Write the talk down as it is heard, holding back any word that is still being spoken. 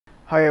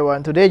Hi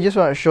everyone, today I just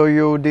want to show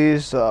you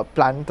this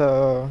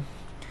planter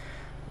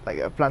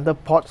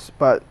pots,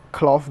 but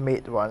cloth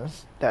made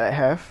ones that I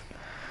have.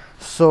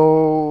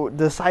 So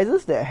the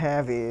sizes that I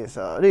have is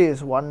this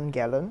is 1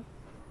 gallon.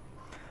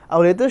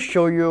 I'll later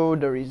show you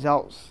the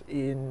results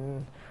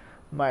in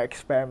my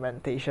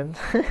experimentation.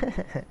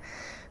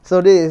 So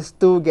this is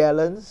 2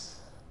 gallons,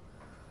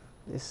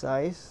 this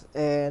size,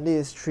 and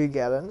this is 3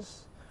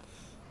 gallons,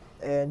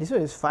 and this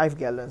one is 5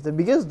 gallons. The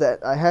biggest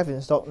that I have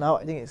in stock now,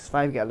 I think, is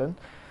 5 gallon.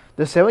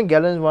 The 7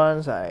 gallon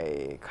ones,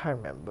 I can't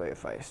remember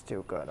if I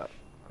still got up.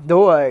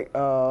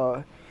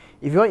 Though,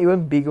 if you want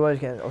even bigger ones,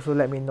 you can also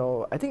let me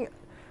know. I think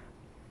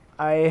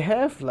I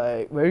have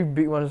like very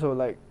big ones, so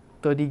like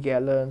 30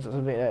 gallons or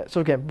something like that.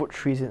 So you can put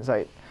trees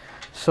inside.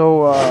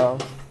 So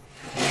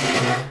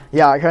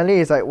yeah, currently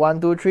it's like 1,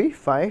 2, 3,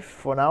 5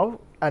 for now.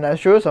 And I'll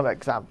show you some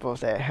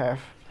examples that I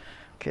have.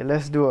 Okay,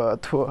 let's do a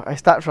tour. I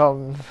start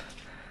from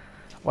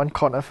one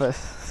corner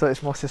first, so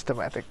it's more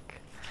systematic.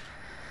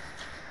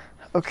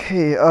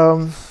 Okay,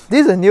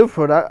 this is a new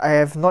product. I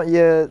have not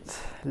yet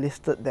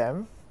listed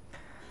them.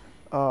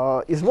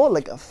 It's more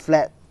like a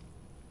flat,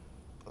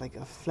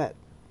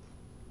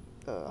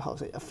 how to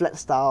say, a flat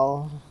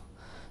style.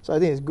 So I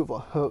think it's good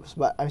for herbs,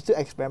 but I'm still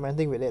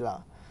experimenting with it lah.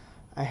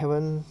 I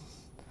haven't,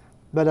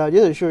 but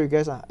just to show you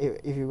guys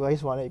if you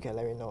guys want it, you can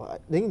let me know. I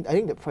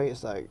think the price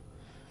is like,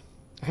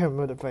 I can't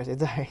remember the price.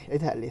 Later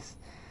I list.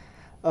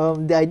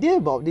 The idea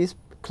about these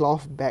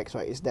cloth bags,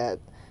 right, is that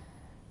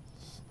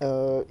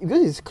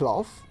because it's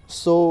cloth,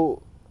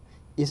 so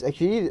it's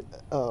actually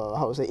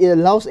how to say, it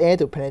allows air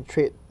to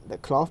penetrate the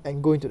cloth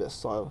and go into the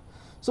soil.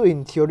 So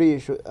in theory,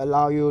 it should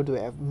allow you to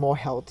have more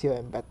healthier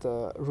and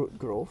better root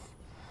growth.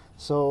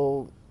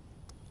 So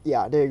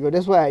yeah, there you go.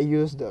 That's why I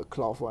use the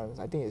cloth ones.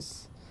 I think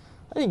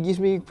it gives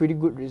me pretty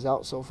good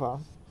results so far.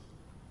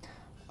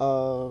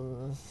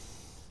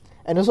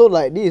 And also,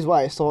 like, this is what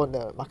I saw in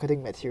the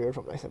marketing material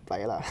from my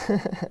supplier lah.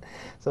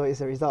 So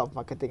it's a result of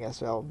marketing as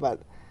well. But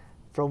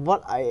from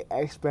what I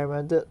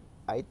experimented,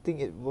 I think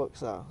it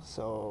works.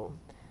 So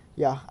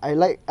yeah, I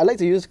like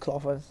to use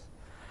cloth ones.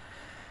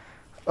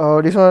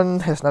 This one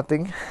has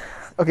nothing.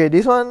 Okay,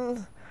 this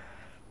one,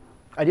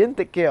 I didn't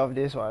take care of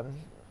this one.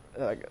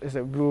 It's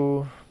a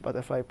blue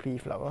butterfly pea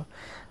flower.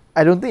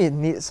 I don't think it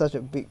needs such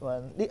a big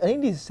one. I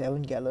think this is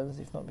 7 gallons,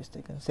 if not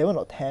mistaken, 7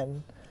 or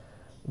 10.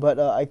 But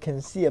I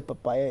can see a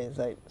papaya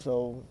inside,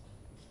 so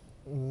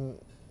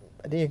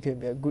I think it can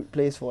be a good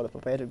place for the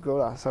papaya to grow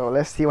lah. So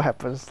let's see what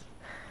happens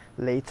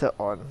later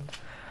on.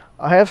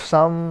 I have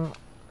some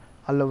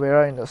aloe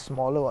vera in the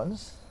smaller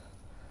ones.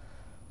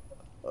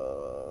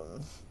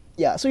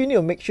 Yeah, so you need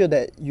to make sure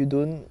that you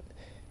don't,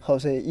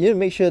 you need to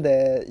make sure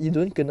that you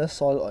don't kena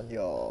soil on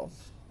your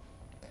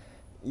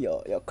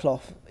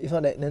cloth. If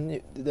not, that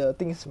then the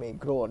things may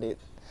grow on it.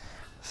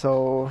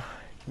 So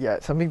yeah,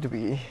 something to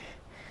be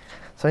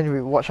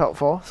watch out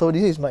for. So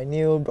this is my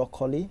new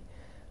broccoli.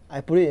 I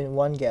put it in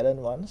 1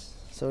 gallon once.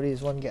 So this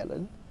is 1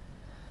 gallon.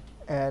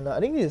 And I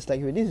think this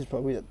is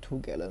probably the 2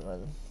 gallon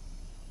one.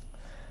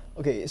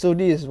 Okay, so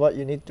this is what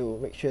you need to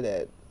make sure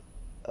that,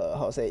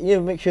 you need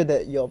to make sure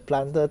that your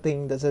planter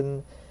thing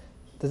doesn't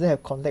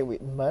have contact with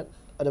mud.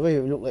 Otherwise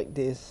it will look like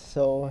this.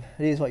 So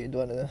this is what you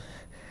do.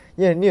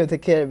 You need to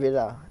take care of it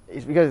lah.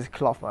 It's because it's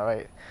cloth,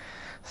 right?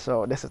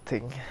 So that's the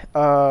thing.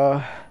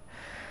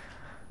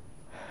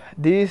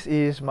 This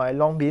is my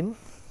long bin.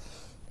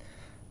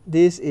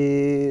 This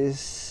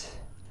is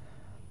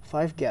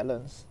 5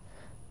 gallons.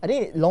 I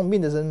think long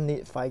bin doesn't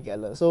need 5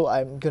 gallons, so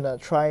I'm gonna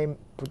try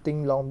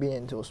putting long bin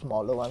into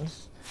smaller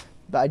ones.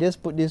 But I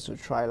just put this to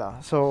try lah.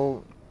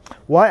 So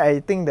why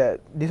I think that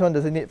this one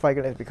doesn't need 5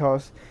 gallons is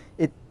because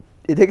it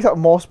takes up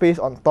more space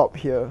on top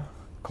here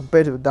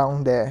compared to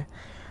down there.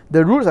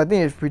 The roots, I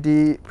think, is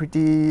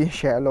pretty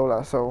shallow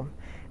lah, so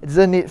it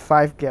doesn't need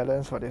 5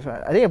 gallons for this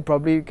one. I think I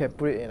probably can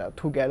put it in a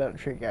 2 gallon or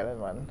 3 gallon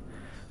one.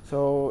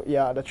 So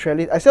yeah, the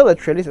trellis, I sell the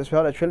trellis as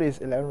well. The trellis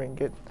is 11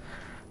 ringgit.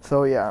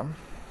 So yeah.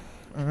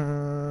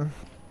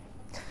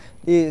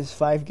 This is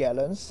 5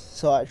 gallons,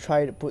 so I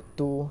try to put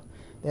 2,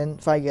 then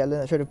 5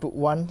 gallons, I try to put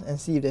 1 and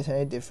see if there's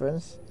any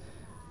difference.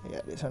 Yeah,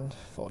 this one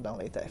fall down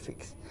later, I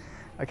fix.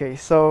 Okay,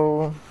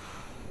 so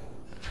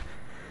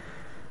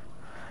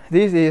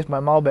this is my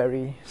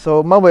mulberry.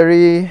 So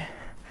mulberry,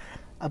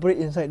 I put it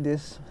inside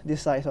this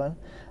size one.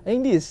 I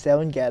think this is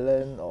 7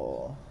 gallon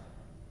or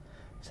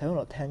 7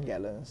 or 10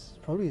 gallons.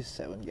 Probably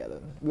 7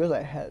 gallon because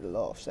I had a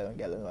lot of 7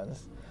 gallon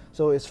ones.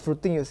 So it's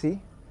fruiting, you see.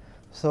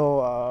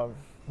 So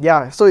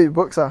yeah, so it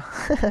works.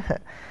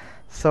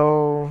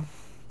 So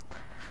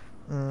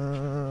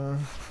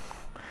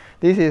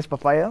this is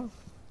papaya.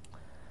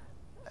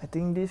 I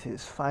think this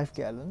is 5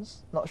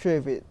 gallons. Not sure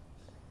if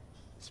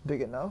it's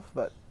big enough,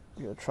 but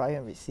we'll try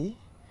and we see.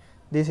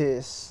 This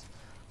is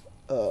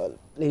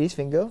lady's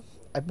finger.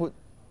 I put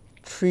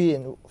 3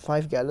 in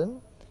 5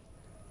 gallon.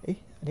 I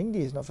think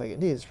this is not 5 gallon.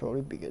 This is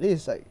probably bigger.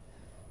 This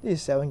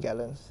is 7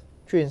 gallons.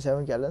 3 in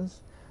 7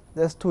 gallons.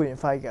 There's 2 in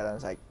 5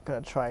 gallons. I'm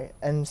gonna try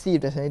and see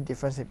if there's any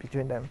difference in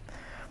between them.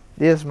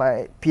 This is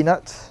my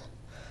peanuts.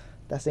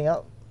 Testing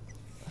out.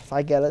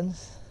 5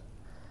 gallons.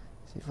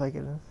 See, 5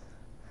 gallons.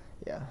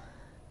 Yeah,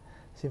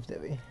 seems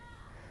that way.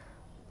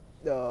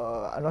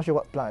 I'm not sure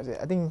what plant is it.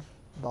 I think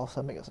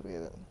balsamic or something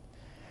like that.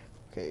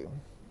 Okay.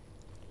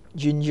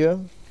 Ginger.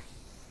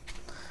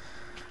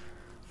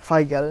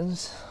 5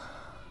 gallons.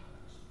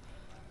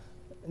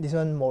 This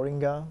one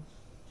moringa.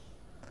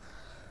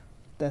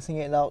 Testing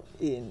it out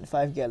in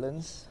 5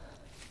 gallons.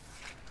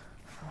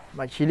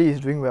 My chili is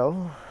doing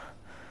well,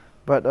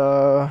 but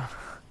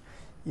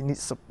it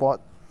needs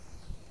support.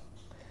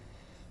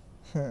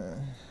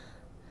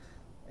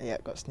 Yeah,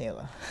 got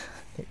snail.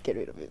 Get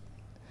rid of it.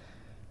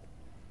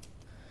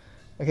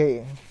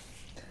 Okay.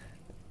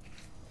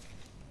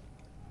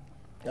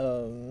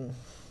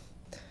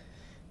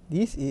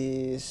 This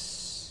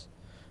is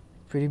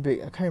pretty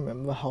big. I can't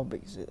remember how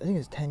big is it. I think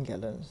it's 10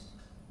 gallons.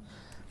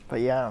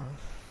 But yeah.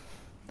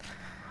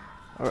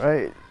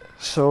 Alright.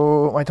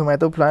 So my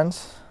tomato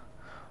plants,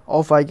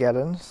 all 5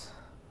 gallons.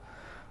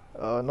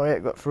 Not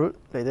yet got fruit.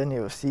 Later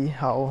you'll see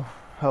how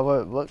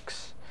it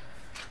works.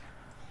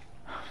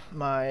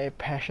 My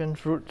passion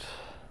fruit.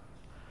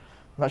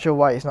 Not sure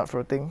why it's not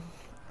fruiting.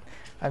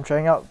 I'm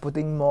trying out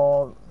putting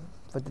more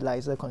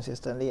fertilizer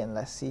consistently, and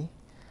let's see.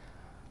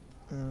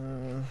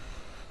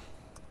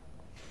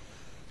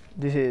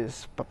 This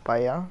is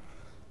papaya.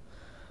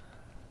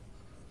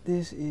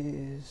 This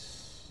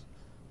is,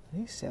 I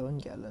think, 7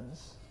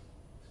 gallons.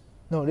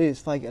 No, this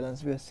is 5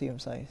 gallons. We're the same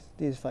size.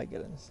 This is 5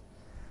 gallons.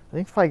 I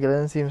think 5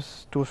 gallons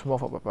seems too small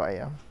for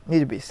papaya. Need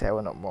to be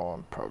 7 or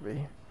more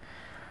probably.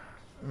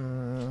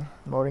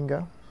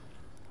 Moringa.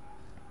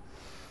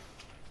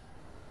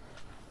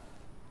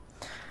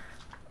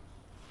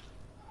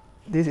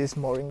 This is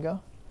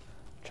moringa.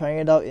 Trying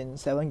it out in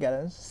 7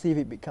 gallons. See if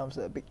it becomes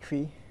a big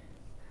tree.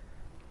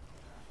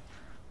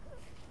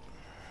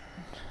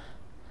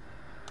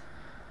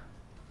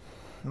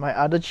 My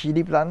other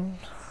chili plant.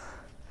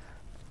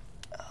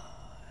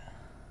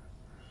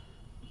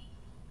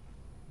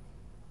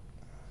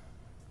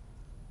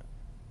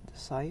 The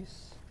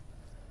size.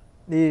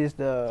 This is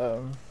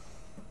the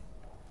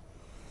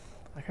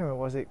I can't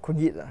remember, was it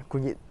kunyit?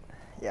 Kunyit.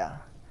 Yeah.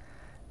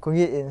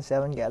 Kunyit in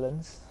 7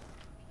 gallons.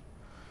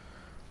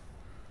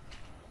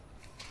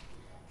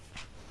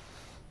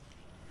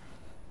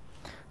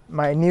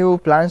 My new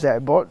plants that I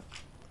bought.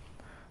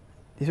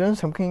 This one's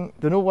something,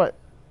 don't know what,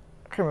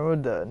 I can't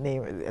remember the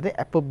name. I think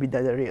apple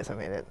bidadari or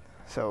something like that.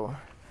 So,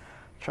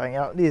 trying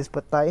out. This is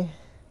petai.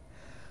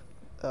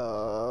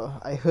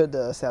 I heard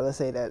the seller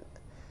say that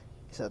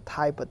it's a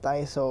Thai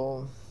petai,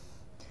 so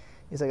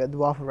it's like a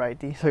dwarf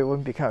variety, so it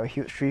won't become a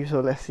huge tree.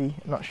 So let's see.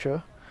 Not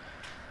sure.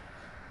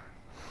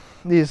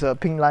 This is a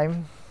pink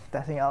lime.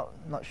 Testing out.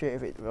 Not sure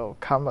if it will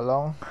come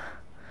along.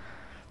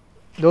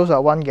 Those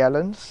are 1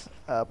 gallons.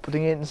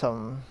 Putting in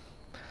some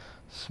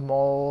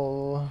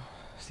small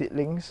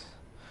seedlings,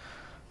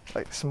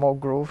 like small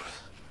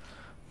growths.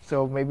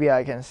 So maybe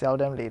I can sell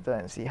them later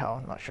and see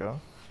how. Not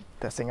sure.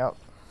 Testing out.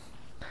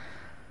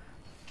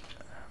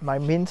 My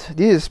mint.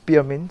 This is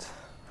spearmint.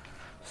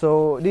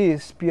 So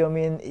this is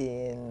spearmint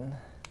in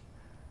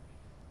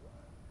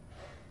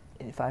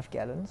 5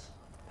 gallons.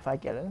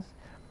 5 gallons.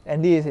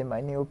 And this is in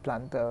my new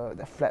planter,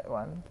 the flat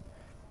one.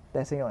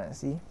 Testing out and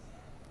see.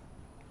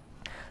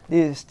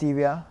 This is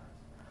stevia.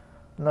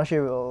 Not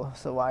sure it will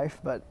survive,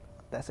 but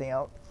testing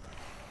out.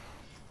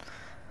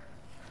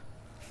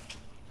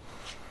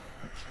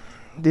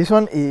 This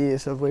one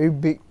is a very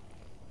big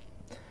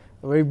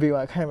one.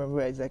 I can't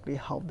remember exactly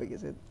how big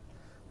is it.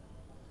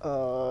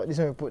 This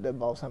one we put the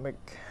balsamic.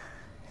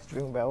 It's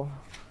doing well.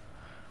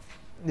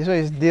 This one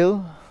is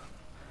dill,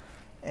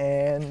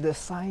 and the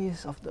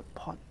size of the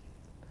pot,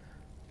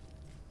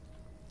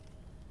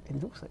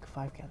 it looks like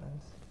 5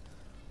 gallons.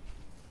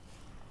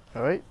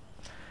 Alright.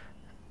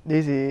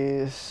 This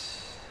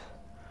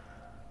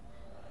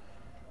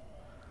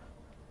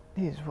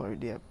is what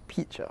already, a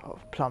peach or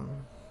plum.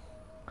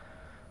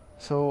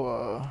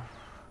 So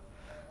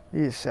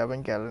this is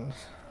 7 gallons.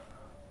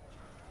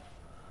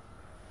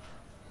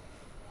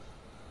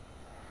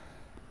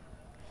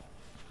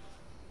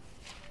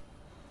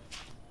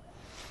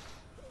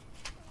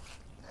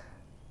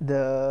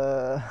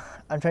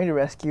 I'm trying to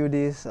rescue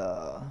this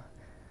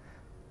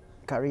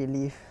curry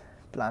leaf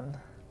plant.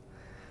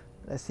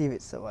 Let's see if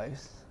it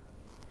survives.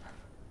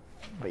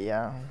 But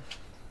yeah,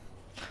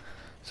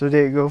 so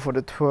there you go for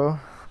the tour.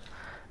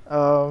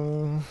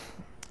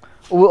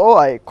 Overall,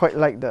 I quite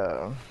like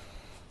the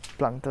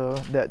planter,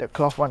 the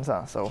cloth ones,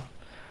 so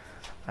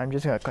I'm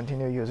just gonna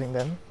continue using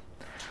them.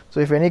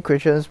 So if any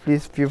questions,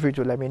 please feel free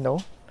to let me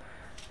know.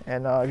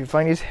 And if you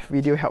find this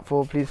video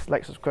helpful, please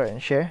like, subscribe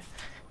and share.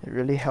 It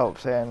really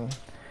helps. And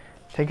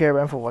thank you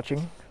everyone for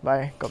watching.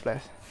 Bye. God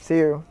bless. See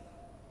you.